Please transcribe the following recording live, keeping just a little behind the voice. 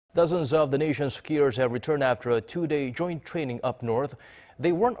Dozens of the nation's skiers have returned after a two-day joint training up north.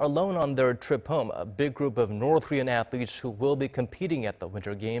 They weren't alone on their trip home. A big group of North Korean athletes who will be competing at the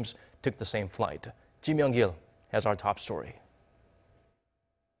Winter Games took the same flight. Myung-kil has our top story.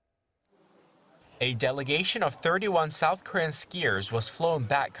 A delegation of 31 South Korean skiers was flown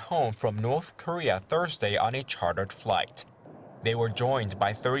back home from North Korea Thursday on a chartered flight. They were joined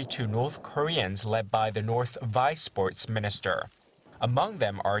by 32 North Koreans led by the North Vice Sports Minister. Among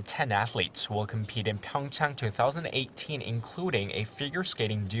them are 10 athletes who will compete in PyeongChang 2018, including a figure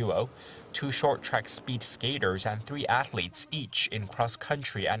skating duo, 2 short track speed skaters, and 3 athletes each in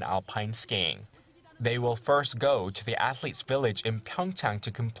cross-country and alpine skiing. They will first go to the athletes' village in PyeongChang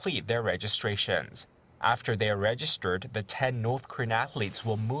to complete their registrations. After they are registered, the 10 North Korean athletes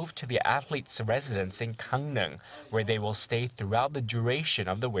will move to the athletes' residence in Gangneung, where they will stay throughout the duration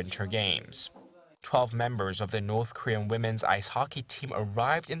of the Winter Games. 12 members of the North Korean women's ice hockey team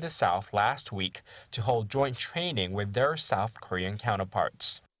arrived in the South last week to hold joint training with their South Korean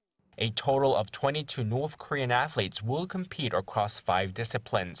counterparts. A total of 22 North Korean athletes will compete across 5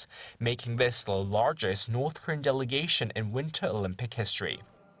 disciplines, making this the largest North Korean delegation in Winter Olympic history.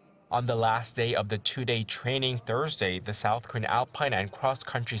 On the last day of the 2-day training Thursday, the South Korean alpine and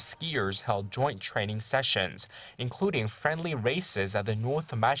cross-country skiers held joint training sessions, including friendly races at the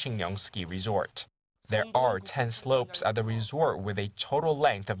North Gangneung ski resort. There are 10 slopes at the resort with a total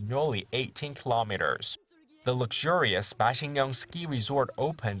length of nearly 18 kilometers. The luxurious Gangneung ski resort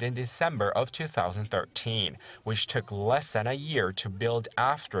opened in December of 2013, which took less than a year to build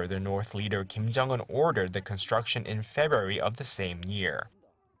after the North leader Kim Jong-un ordered the construction in February of the same year.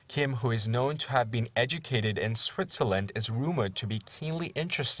 Kim, who is known to have been educated in Switzerland, is rumored to be keenly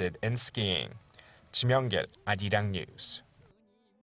interested in skiing. Myung-kil, Arirang News.